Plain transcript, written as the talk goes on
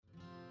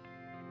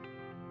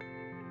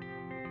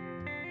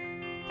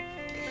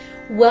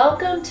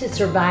Welcome to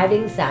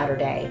Surviving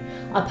Saturday,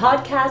 a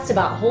podcast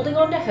about holding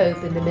on to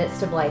hope in the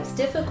midst of life's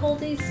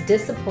difficulties,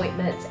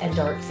 disappointments, and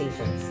dark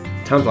seasons.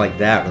 Times like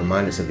that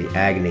remind us of the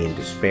agony and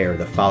despair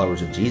the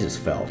followers of Jesus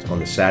felt on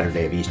the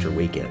Saturday of Easter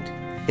weekend,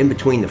 in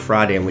between the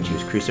Friday on which he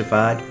was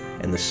crucified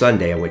and the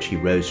Sunday on which he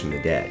rose from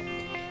the dead.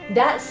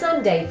 That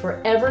Sunday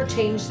forever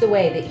changed the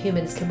way that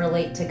humans can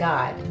relate to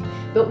God.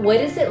 But what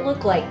does it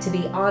look like to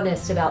be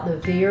honest about the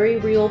very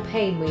real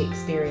pain we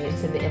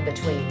experience in the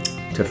in-between?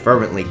 To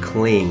fervently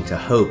cling to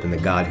hope in the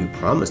God who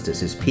promised us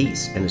his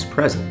peace and his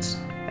presence,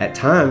 at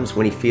times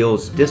when he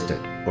feels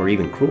distant or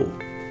even cruel.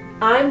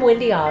 I'm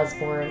Wendy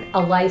Osborne,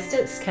 a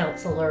licensed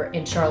counselor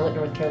in Charlotte,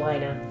 North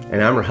Carolina.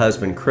 And I'm her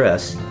husband,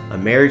 Chris, a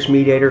marriage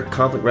mediator,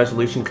 conflict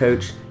resolution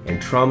coach,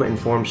 and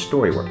trauma-informed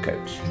storywork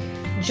coach.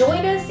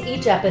 Join us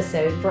each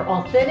episode for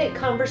authentic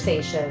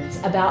conversations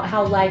about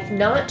how life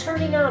not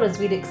turning out as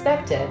we'd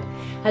expected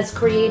has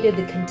created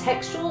the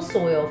contextual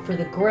soil for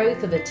the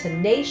growth of a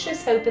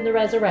tenacious hope in the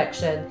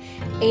resurrection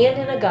and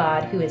in a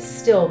God who is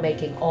still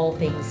making all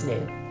things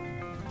new.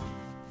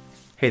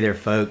 Hey there,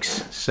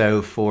 folks.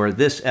 So for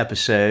this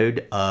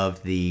episode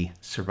of the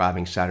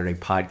Surviving Saturday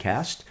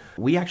podcast,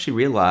 we actually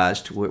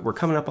realized we're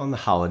coming up on the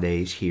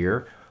holidays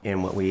here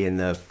in what we in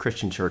the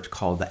Christian church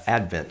call the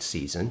Advent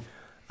season.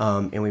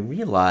 And we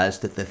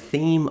realized that the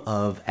theme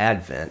of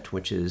Advent,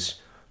 which is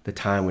the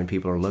time when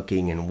people are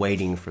looking and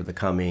waiting for the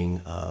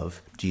coming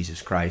of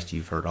Jesus Christ,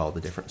 you've heard all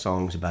the different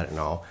songs about it and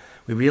all,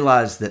 we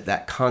realized that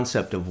that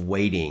concept of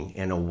waiting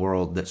in a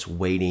world that's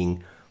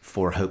waiting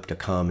for hope to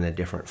come in a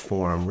different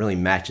form really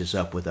matches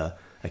up with a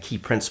key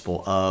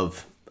principle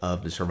of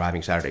the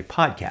Surviving Saturday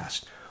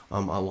podcast. A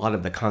lot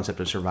of the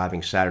concept of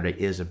Surviving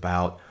Saturday is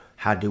about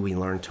how do we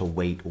learn to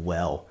wait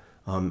well,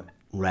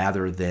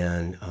 rather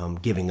than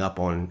giving up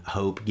on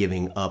hope,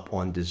 giving up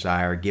on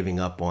desire, giving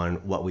up on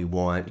what we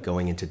want,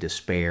 going into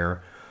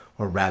despair,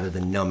 or rather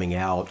than numbing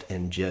out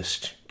and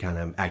just kind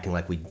of acting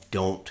like we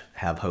don't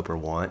have hope or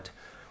want,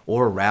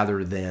 or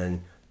rather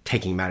than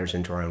taking matters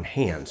into our own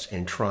hands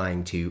and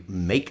trying to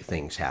make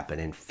things happen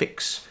and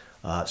fix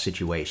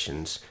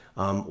situations.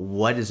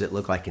 What does it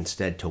look like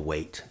instead to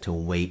wait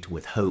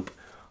with hope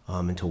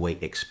and to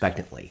wait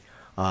expectantly?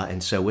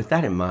 And so with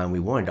that in mind, we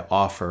wanted to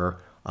offer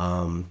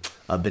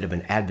a bit of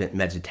an Advent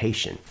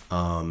meditation,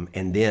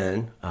 and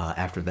then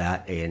after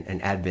that,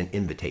 an Advent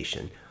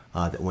invitation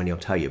that Wendy will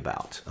tell you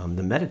about.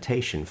 The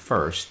meditation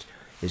first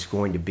is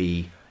going to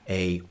be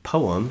a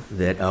poem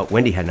that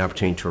Wendy had an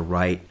opportunity to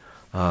write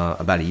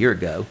about a year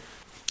ago.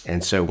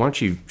 And so why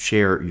don't you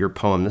share your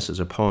poem? This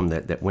is a poem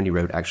that Wendy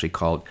wrote actually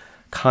called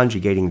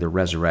Conjugating the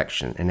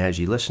Resurrection. And as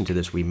you listen to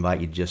this, we invite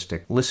you just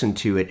to listen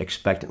to it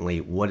expectantly.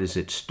 What does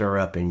it stir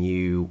up in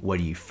you? What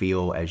do you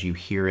feel as you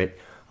hear it?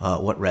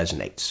 What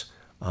resonates?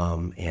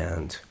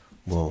 And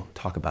we'll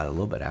talk about it a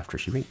little bit after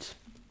she reads.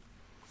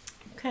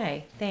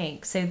 Okay,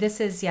 thanks. So this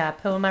is a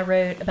poem I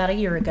wrote about a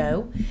year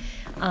ago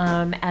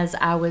as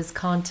I was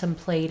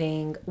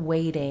contemplating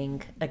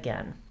waiting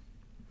again.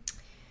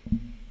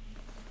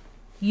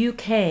 You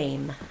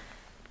came.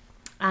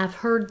 I've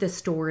heard the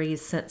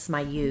stories since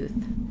my youth.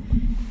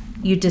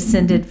 You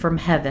descended from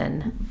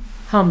heaven,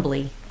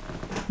 humbly,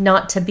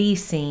 not to be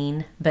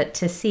seen, but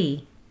to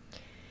see.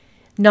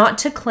 Not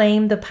to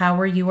claim the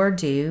power you are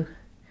due,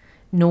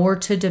 nor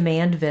to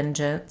demand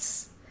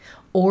vengeance,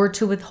 or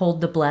to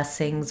withhold the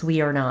blessings we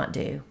are not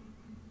due.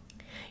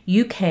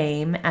 You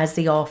came as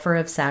the offer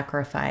of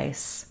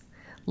sacrifice,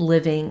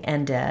 living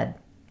and dead.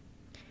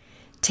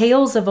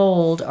 Tales of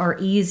old are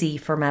easy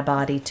for my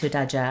body to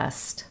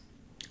digest,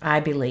 I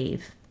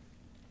believe.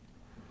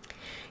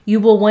 You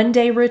will one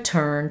day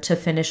return to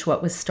finish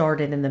what was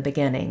started in the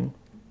beginning.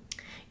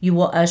 You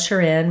will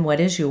usher in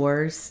what is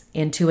yours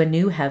into a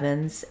new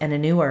heavens and a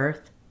new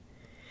earth.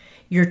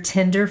 Your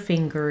tender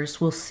fingers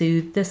will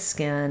soothe the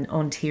skin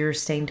on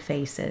tear-stained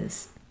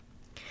faces.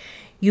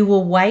 You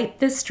will wipe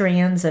the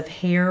strands of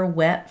hair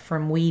wet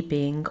from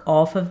weeping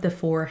off of the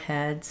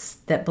foreheads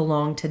that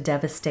belong to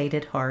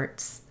devastated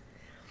hearts.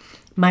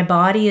 My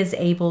body is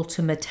able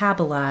to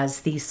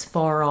metabolize these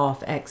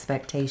far-off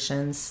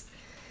expectations.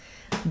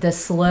 The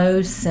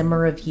slow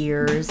simmer of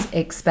years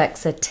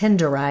expects a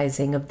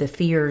tenderizing of the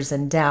fears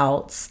and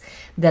doubts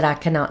that I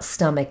cannot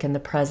stomach in the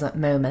present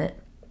moment.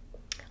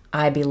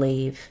 I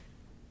believe.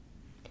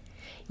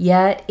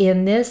 Yet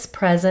in this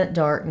present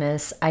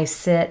darkness, I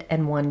sit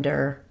and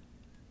wonder,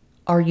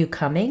 are you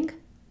coming?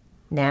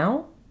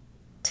 Now?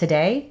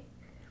 Today?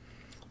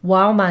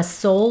 While my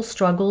soul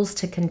struggles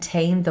to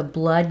contain the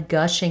blood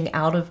gushing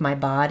out of my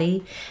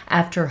body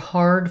after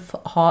hard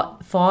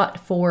fought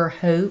for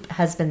hope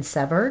has been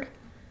severed?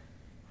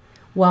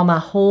 While my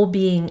whole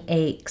being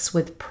aches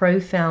with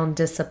profound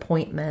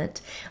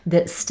disappointment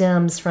that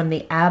stems from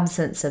the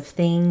absence of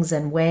things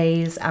and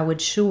ways I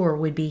would sure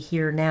would be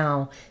here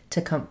now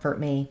to comfort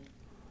me.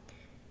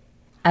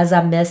 As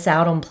I miss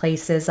out on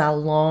places I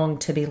long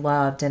to be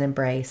loved and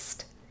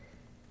embraced.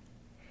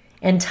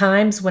 And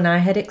times when I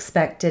had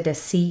expected a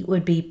seat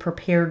would be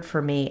prepared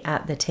for me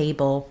at the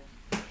table.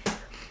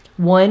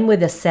 One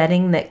with a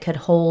setting that could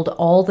hold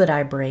all that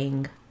I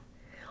bring,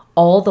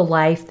 all the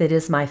life that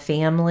is my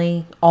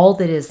family, all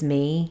that is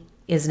me,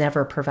 is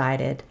never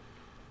provided.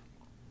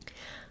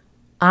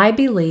 I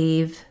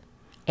believe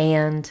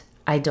and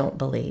I don't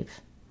believe.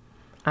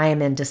 I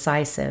am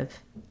indecisive.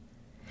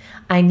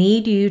 I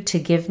need you to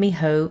give me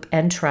hope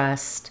and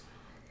trust,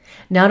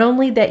 not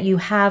only that you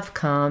have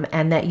come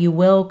and that you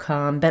will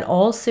come, but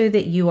also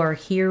that you are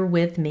here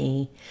with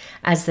me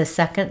as the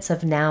seconds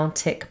of now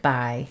tick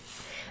by,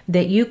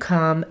 that you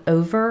come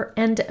over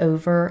and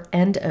over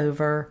and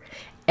over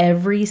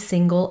every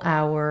single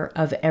hour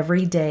of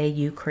every day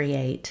you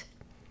create.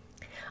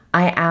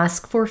 I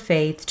ask for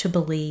faith to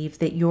believe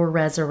that your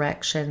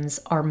resurrections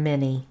are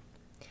many,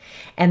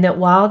 and that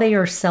while they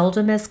are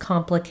seldom as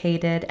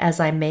complicated as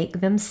I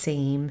make them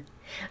seem,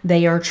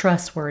 they are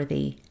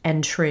trustworthy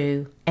and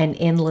true and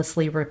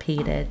endlessly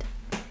repeated.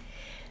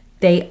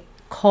 They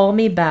call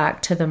me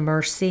back to the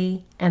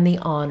mercy and the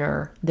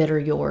honor that are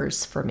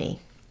yours for me.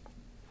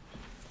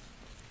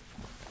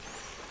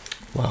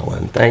 Wow,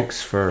 and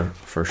thanks for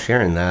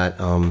sharing that.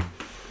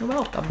 You're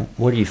welcome.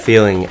 What are you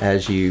feeling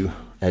as you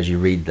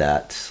read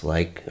that?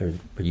 Like,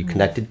 are you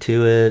connected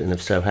to it, and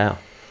if so, how?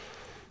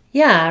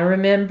 Yeah, I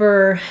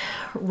remember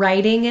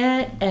writing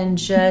it and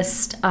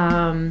just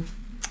being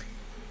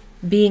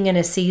in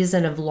a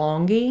season of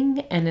longing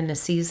and in a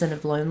season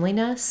of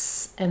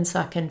loneliness. And so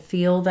I can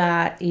feel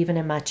that even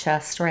in my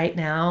chest right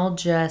now,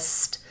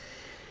 just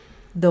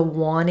the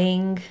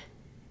wanting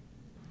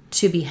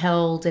to be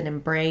held and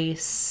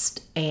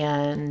embraced,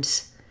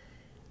 and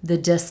the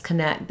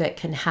disconnect that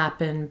can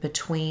happen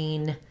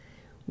between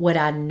what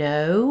I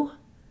know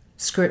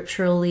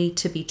scripturally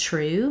to be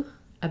true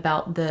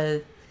about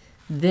the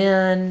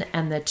then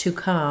and the to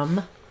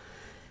come,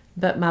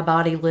 but my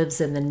body lives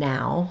in the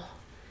now,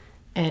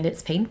 and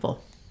it's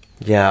painful.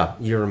 Yeah,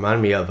 you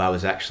remind me of, I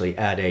was actually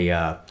at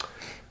a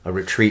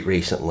retreat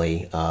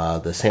recently,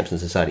 the Samson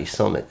Society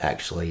Summit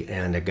actually,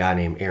 and a guy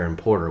named Aaron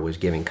Porter was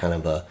giving kind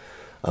of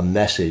a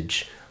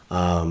message,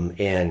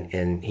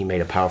 and he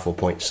made a powerful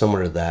point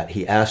similar to that.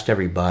 He asked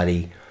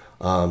everybody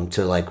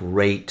to like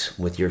rate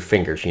with your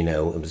fingers, it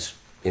was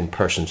in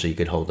person so you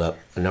could hold up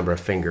a number of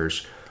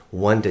fingers,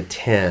 1 to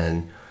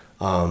 10.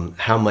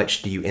 How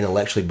much do you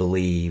intellectually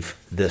believe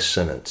this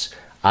sentence?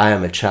 I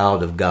am a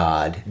child of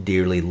God,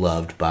 dearly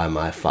loved by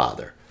my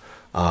Father.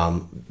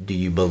 Do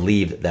you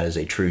believe that is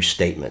a true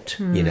statement?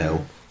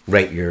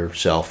 Rate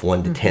yourself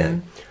 1 to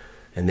 10.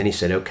 And then he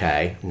said,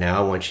 okay,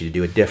 now I want you to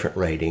do a different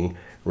rating.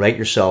 Rate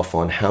yourself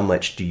on how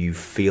much do you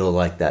feel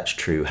like that's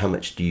true? How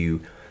much do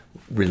you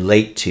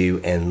relate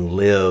to and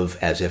live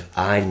as if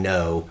I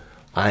know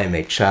I am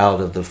a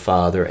child of the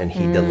Father and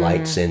he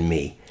delights in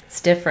me? It's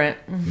different.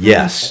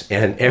 Yes.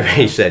 And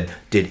he said,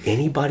 did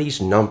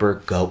anybody's number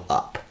go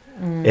up?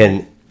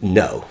 And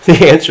no,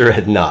 the answer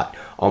had not.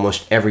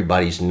 Almost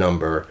everybody's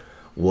number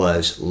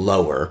was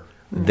lower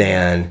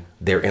than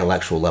their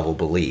intellectual level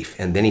belief.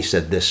 And then he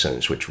said this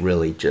sentence, which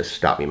really just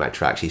stopped me in my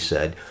tracks. He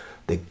said,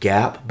 the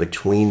gap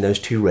between those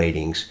two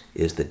ratings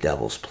is the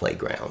devil's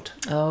playground.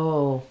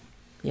 Oh,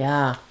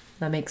 yeah,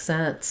 that makes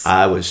sense.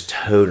 I was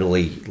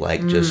totally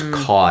just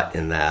caught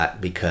in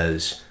that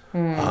because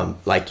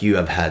like you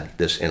have had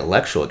this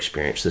intellectual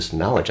experience, this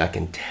knowledge. I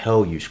can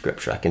tell you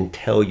scripture. I can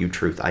tell you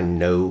truth. I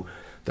know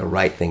the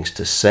right things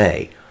to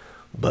say.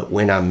 But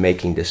when I'm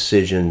making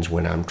decisions,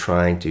 when I'm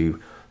trying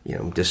to,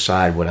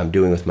 decide what I'm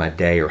doing with my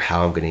day or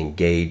how I'm going to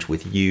engage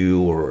with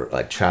you or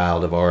a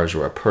child of ours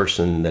or a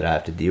person that I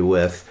have to deal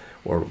with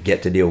or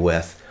get to deal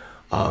with,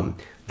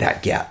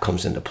 that gap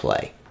comes into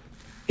play.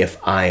 If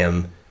I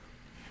am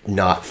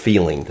not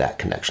feeling that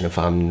connection, if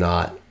I'm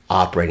not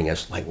operating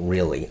as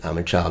really, I'm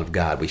a child of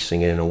God. We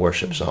sing it in a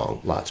worship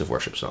song, lots of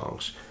worship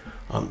songs.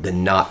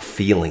 Then not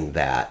feeling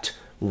that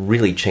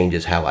really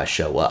changes how I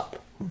show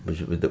up.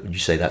 Would you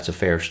say that's a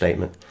fair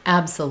statement?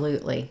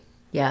 Absolutely.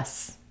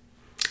 Yes.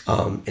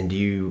 And do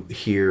you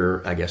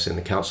hear, I guess, in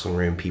the counseling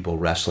room, people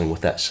wrestling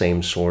with that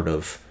same sort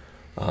of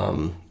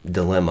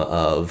dilemma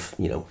of,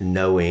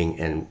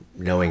 knowing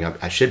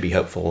I should be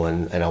hopeful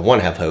and I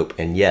want to have hope,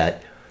 and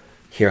yet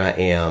here I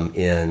am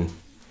in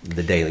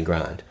the daily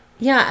grind?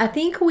 Yeah, I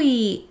think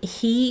we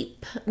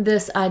heap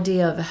this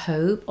idea of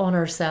hope on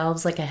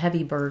ourselves like a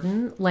heavy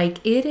burden. Like,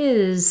 it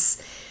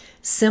is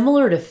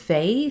similar to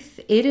faith.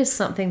 It is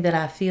something that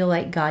I feel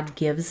like God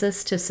gives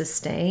us to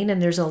sustain.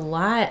 And there's a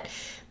lot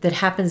that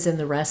happens in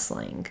the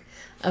wrestling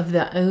of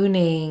the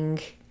owning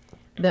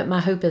that my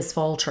hope is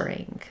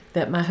faltering,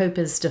 that my hope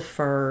is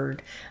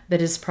deferred,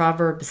 that, as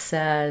Proverbs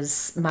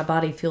says, my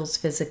body feels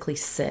physically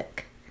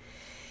sick.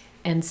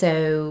 And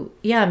so,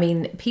 yeah,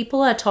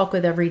 people I talk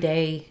with every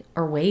day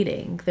are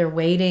waiting. They're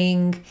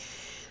waiting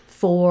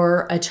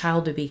for a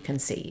child to be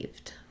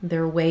conceived.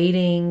 They're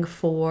waiting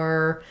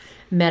for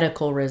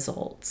medical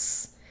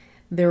results.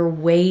 They're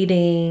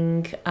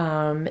waiting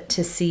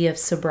to see if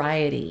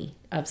sobriety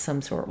of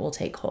some sort will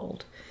take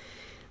hold.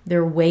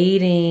 They're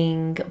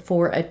waiting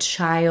for a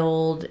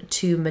child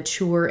to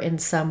mature in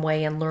some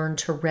way and learn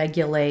to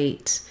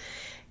regulate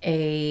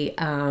a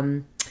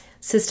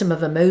system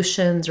of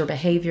emotions or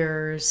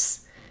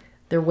behaviors.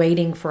 They're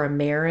waiting for a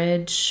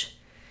marriage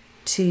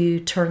to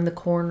turn the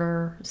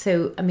corner.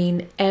 So, I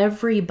mean,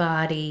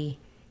 everybody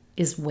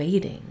is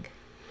waiting.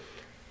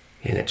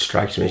 And it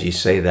strikes me as you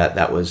say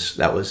that was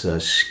a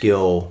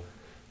skill.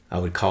 I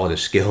would call it a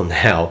skill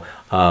now,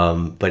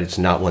 but it's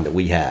not one that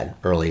we had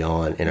early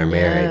on in our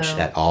marriage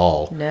at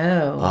all.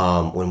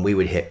 No. When we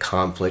would hit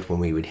conflict, when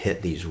we would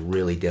hit these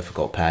really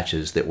difficult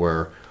patches that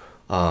were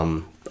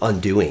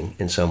undoing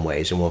in some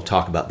ways, and we'll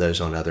talk about those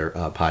on other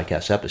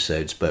podcast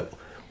episodes, but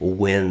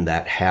when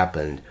that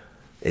happened,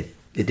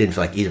 it didn't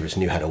feel like either of us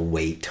knew how to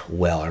wait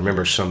well. I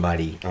remember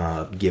somebody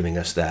giving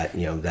us that,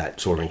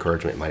 that sort of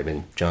encouragement. It might have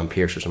been John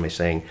Pierce or somebody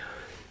saying,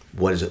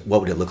 what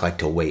would it look like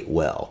to wait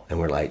well? And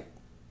we're like,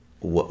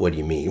 what do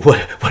you mean?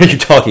 What are you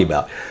talking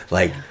about?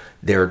 Like,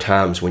 there are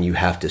times when you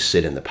have to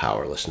sit in the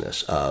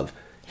powerlessness of,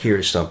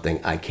 here's something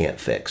I can't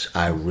fix.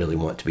 I really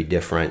want to be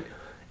different,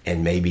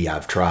 and maybe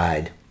I've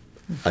tried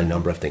a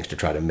number of things to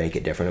try to make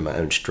it different in my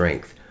own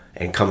strength,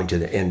 and coming to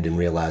the end and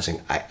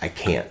realizing I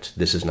can't.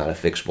 This is not a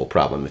fixable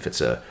problem. If it's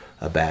a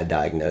bad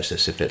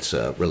diagnosis, if it's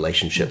a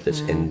relationship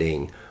that's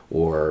ending,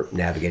 or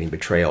navigating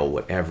betrayal,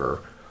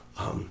 whatever,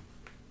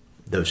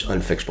 those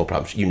unfixable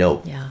problems. You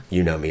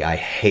know me. I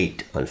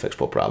hate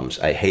unfixable problems.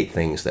 I hate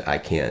things that I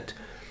can't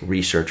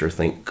research or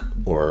think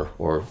or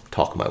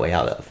talk my way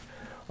out of.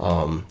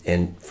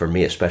 And for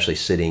me, especially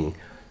waiting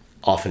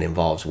often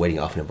involves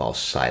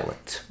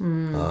silent,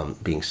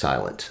 being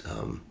silent.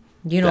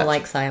 You don't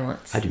like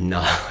silence. I do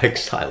not like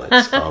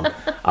silence.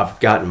 I've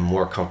gotten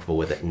more comfortable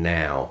with it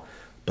now,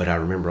 but I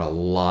remember a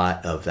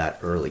lot of that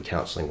early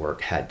counseling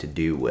work had to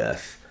do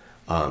with,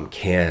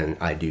 can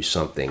I do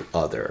something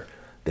other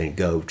than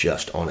go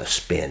just on a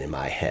spin in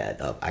my head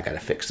of, I got to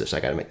fix this, I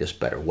got to make this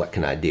better, what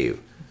can I do?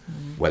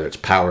 Whether it's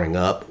powering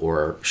up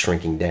or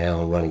shrinking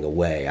down, running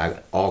away,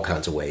 all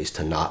kinds of ways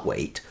to not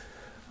wait.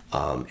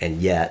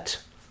 And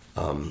yet,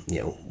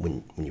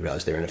 when you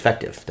realize they're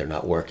ineffective, they're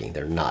not working,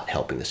 they're not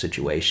helping the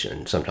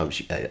situation. Sometimes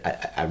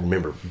I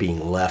remember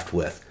being left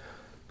with,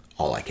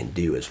 all I can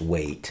do is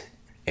wait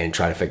and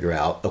try to figure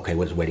out, okay,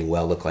 what does waiting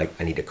well look like?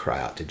 I need to cry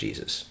out to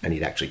Jesus. I need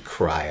to actually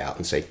cry out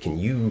and say, can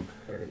you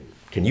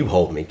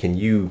hold me? Can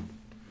you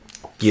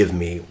give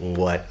me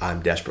what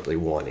I'm desperately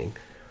wanting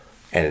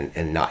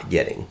and not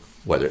getting,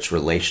 whether it's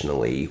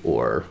relationally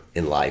or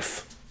in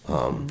life?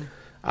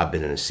 I've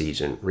been in a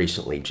season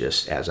recently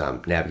just as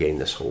I'm navigating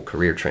this whole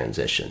career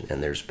transition,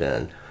 and there's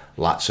been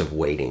lots of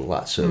waiting,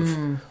 lots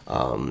of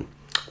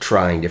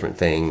trying different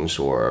things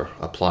or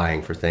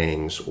applying for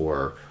things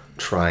or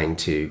trying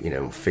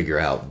to, figure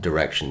out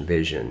direction,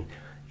 vision,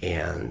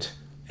 and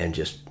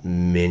just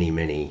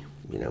many,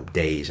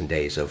 days and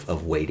days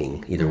of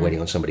waiting, either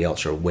waiting on somebody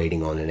else or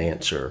waiting on an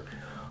answer.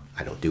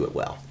 I don't do it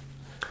well.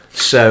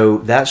 So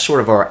that's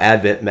sort of our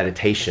Advent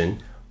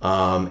meditation.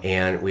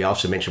 And we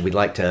also mentioned we'd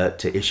like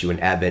to issue an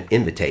Advent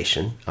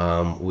invitation.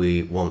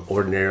 We won't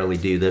ordinarily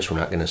do this. We're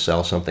not going to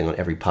sell something on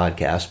every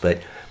podcast,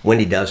 but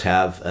Wendy does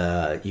have,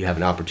 you have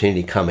an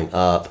opportunity coming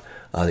up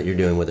that you're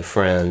doing with a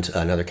friend,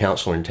 another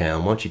counselor in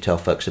town. Why don't you tell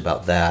folks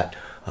about that,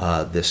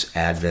 this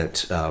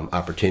Advent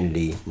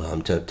opportunity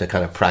to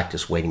kind of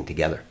practice waiting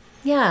together?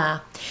 Yeah.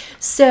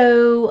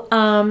 So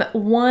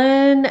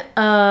one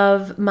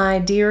of my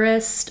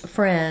dearest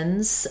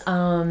friends,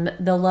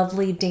 the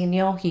lovely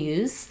Danielle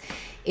Hughes,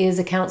 is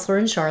a counselor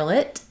in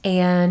Charlotte,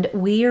 and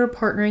we are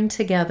partnering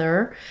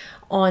together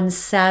on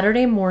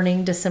Saturday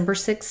morning, December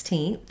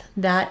 16th.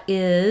 That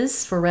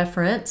is, for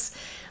reference,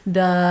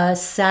 the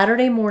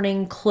Saturday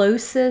morning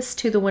closest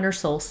to the winter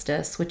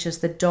solstice, which is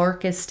the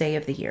darkest day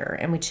of the year.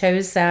 And we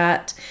chose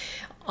that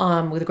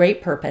with a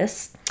great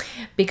purpose,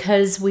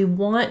 because we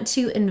want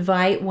to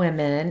invite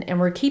women, and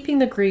we're keeping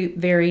the group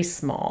very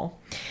small,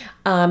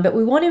 but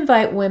we want to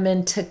invite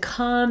women to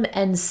come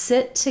and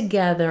sit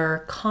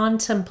together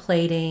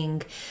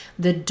contemplating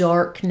the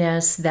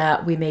darkness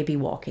that we may be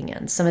walking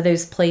in. Some of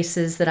those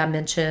places that I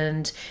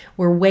mentioned,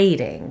 we're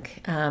waiting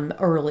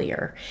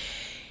earlier.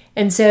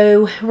 And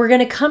so we're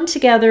going to come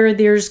together.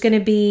 There's going to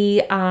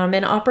be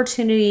an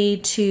opportunity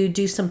to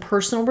do some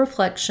personal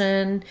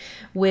reflection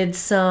with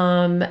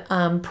some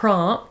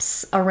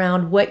prompts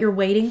around what you're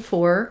waiting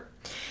for,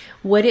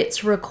 what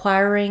it's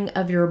requiring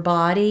of your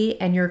body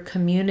and your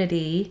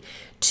community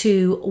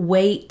to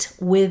wait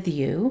with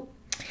you.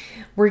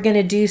 We're going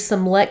to do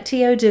some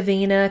Lectio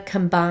Divina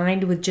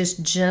combined with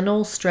just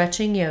gentle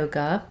stretching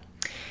yoga,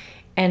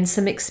 and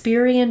some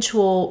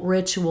experiential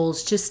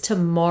rituals just to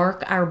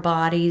mark our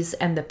bodies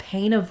and the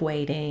pain of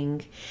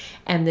waiting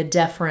and the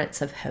deference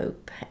of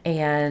hope.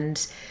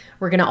 And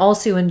we're going to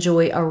also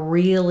enjoy a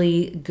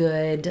really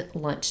good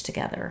lunch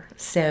together.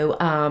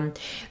 So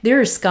there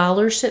are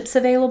scholarships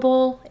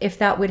available if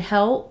that would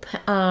help.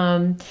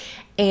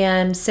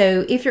 And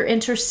so if you're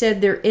interested,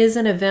 there is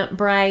an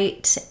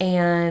Eventbrite.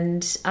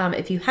 And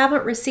if you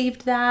haven't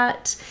received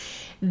that,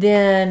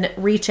 then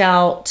reach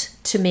out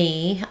to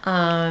me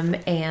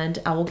and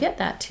I will get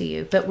that to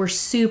you. But we're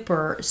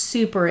super,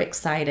 super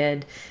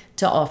excited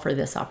to offer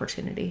this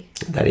opportunity.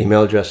 That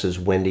email address is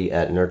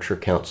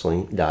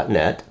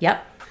wendy@nurturecounseling.net.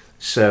 Yep.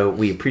 So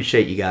we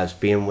appreciate you guys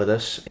being with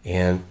us,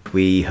 and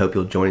we hope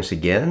you'll join us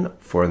again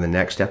for the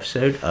next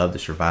episode of the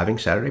Surviving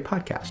Saturday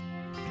podcast.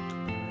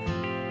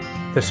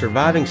 The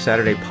Surviving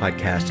Saturday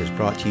podcast is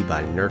brought to you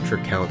by Nurture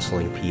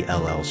Counseling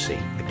PLLC,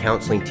 a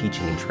counseling,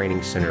 teaching, and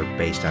training center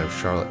based out of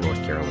Charlotte,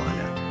 North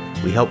Carolina.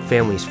 We help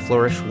families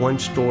flourish one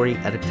story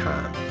at a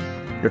time.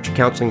 Nurture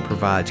Counseling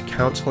provides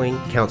counseling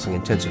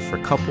intensive for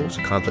couples,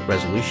 conflict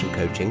resolution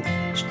coaching,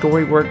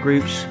 story work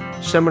groups,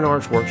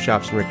 seminars,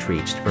 workshops, and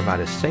retreats to provide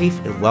a safe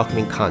and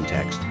welcoming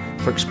context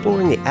for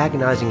exploring the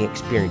agonizing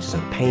experiences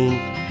of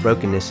pain,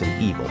 brokenness,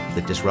 and evil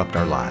that disrupt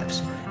our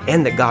lives,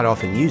 and that God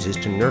often uses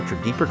to nurture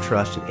deeper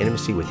trust and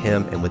intimacy with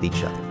Him and with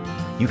each other.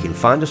 You can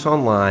find us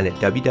online at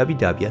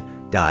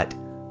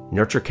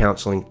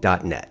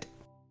www.nurturecounseling.net.